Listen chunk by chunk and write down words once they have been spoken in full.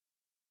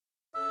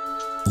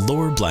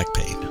Lower Black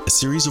Pain, a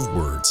series of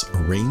words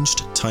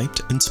arranged,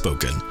 typed, and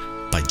spoken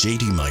by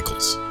J.D.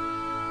 Michaels.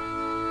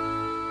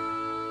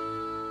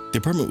 The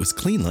apartment was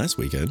clean last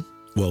weekend.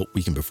 Well,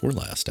 weekend before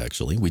last,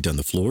 actually. We'd done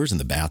the floors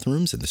and the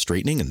bathrooms and the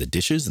straightening and the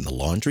dishes and the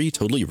laundry,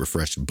 totally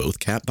refreshed both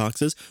cat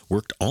boxes,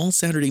 worked all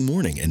Saturday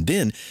morning, and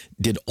then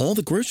did all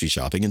the grocery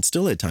shopping and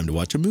still had time to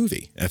watch a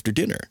movie after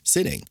dinner,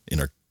 sitting in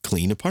our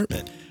clean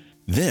apartment.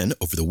 Then,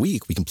 over the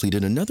week, we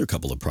completed another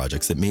couple of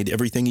projects that made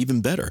everything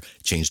even better.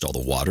 Changed all the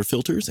water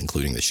filters,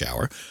 including the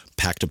shower,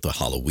 packed up the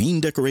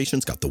Halloween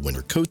decorations, got the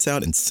winter coats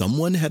out, and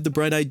someone had the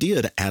bright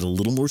idea to add a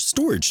little more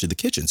storage to the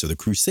kitchen so the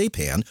Crusade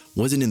pan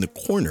wasn't in the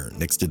corner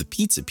next to the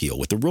pizza peel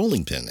with the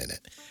rolling pin in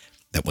it.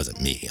 That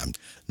wasn't me. I'm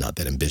not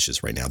that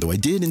ambitious right now, though I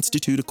did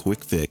institute a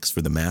quick fix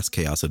for the mass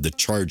chaos of the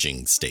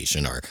charging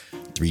station, our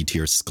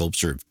 3-tier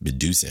sculpture of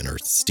Medusa in our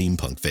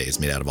steampunk phase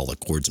made out of all the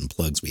cords and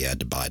plugs we had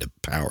to buy to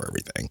power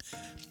everything.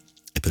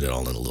 I put it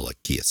all in a little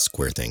IKEA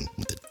square thing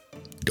with the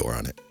door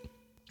on it.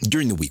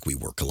 During the week, we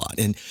work a lot,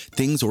 and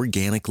things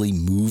organically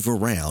move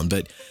around,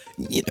 but,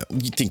 you'd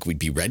think we'd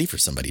be ready for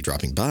somebody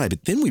dropping by,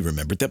 but then we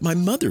remembered that my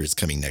mother is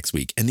coming next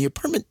week, and the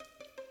apartment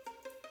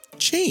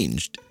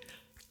changed.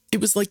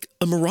 It was like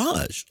a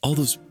mirage, all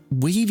those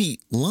wavy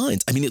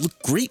lines. I mean, it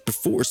looked great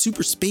before,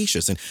 super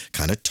spacious, and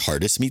kind of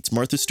TARDIS meets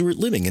Martha Stewart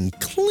living, and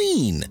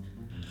clean,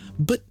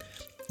 but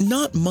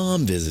not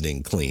mom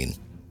visiting clean.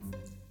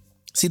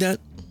 See that?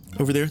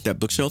 Over there, that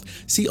bookshelf,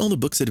 see all the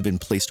books that have been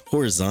placed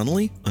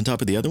horizontally on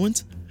top of the other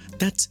ones?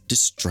 That's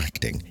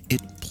distracting.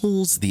 It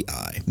pulls the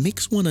eye,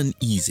 makes one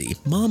uneasy.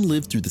 Mom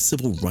lived through the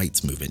civil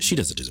rights movement. She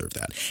doesn't deserve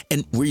that.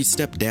 And where you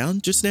stepped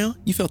down just now,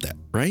 you felt that,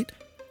 right?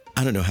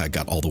 I don't know how it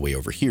got all the way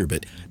over here,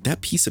 but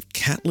that piece of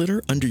cat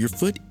litter under your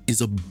foot is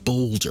a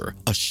boulder,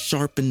 a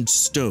sharpened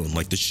stone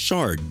like the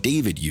shard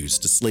David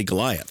used to slay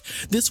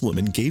Goliath. This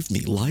woman gave me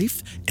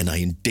life, and I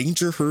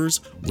endanger hers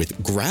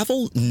with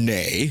gravel?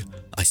 Nay.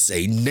 I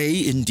say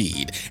nay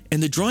indeed.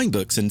 And the drawing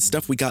books and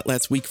stuff we got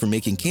last week for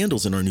making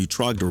candles in our new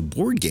Trogdor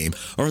board game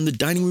are on the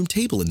dining room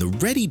table in the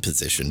ready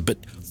position, but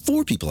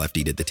 4 people have to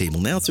eat at the table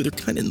now, so they're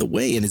kind of in the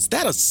way. And is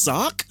that a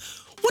sock?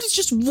 What is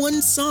just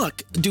one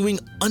sock doing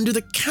under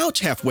the couch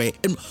halfway?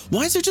 And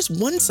why is there just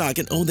one sock?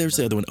 And oh, there's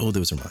the other one. Oh,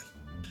 those are mine.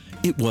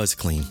 It was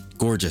clean.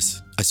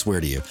 Gorgeous. I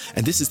swear to you.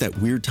 And this is that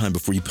weird time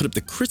before you put up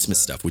the Christmas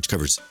stuff, which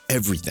covers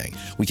everything.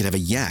 We could have a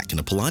yak and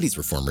a Pilates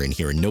reformer in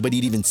here, and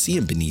nobody'd even see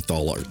him beneath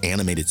all our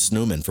animated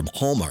snowmen from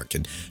Hallmark.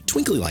 And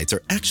twinkly lights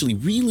are actually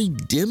really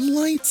dim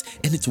lights,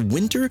 and it's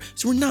winter,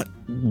 so we're not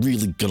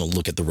really gonna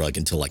look at the rug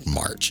until like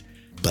March.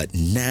 But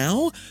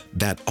now,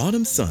 that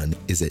autumn sun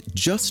is at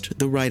just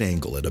the right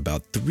angle at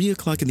about 3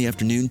 o'clock in the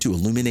afternoon to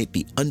illuminate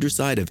the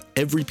underside of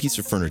every piece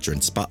of furniture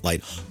and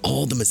spotlight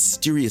all the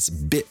mysterious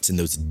bits and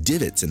those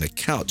divots in the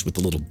couch with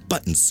the little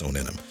buttons sewn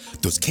in them.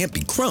 Those can't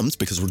be crumbs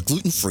because we're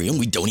gluten-free and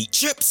we don't eat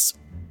chips.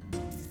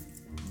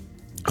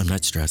 I'm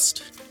not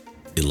stressed.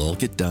 It'll all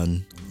get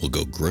done. We'll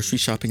go grocery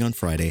shopping on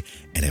Friday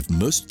and have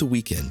most of the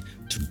weekend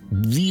to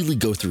really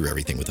go through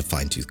everything with a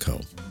fine-tooth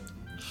comb.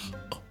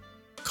 Oh,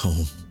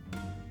 comb.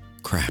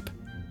 Crap.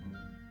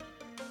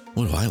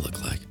 What do I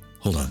look like?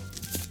 Hold on.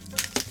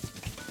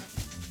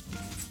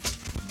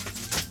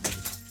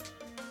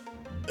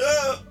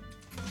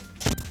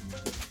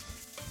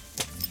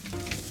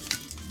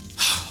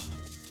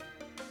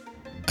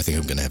 I think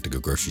I'm going to have to go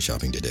grocery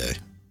shopping today.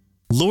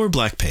 Lower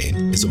Black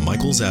Pain is a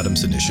Michaels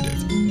Adams initiative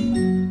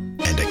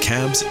and a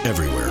Cabs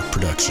Everywhere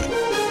production.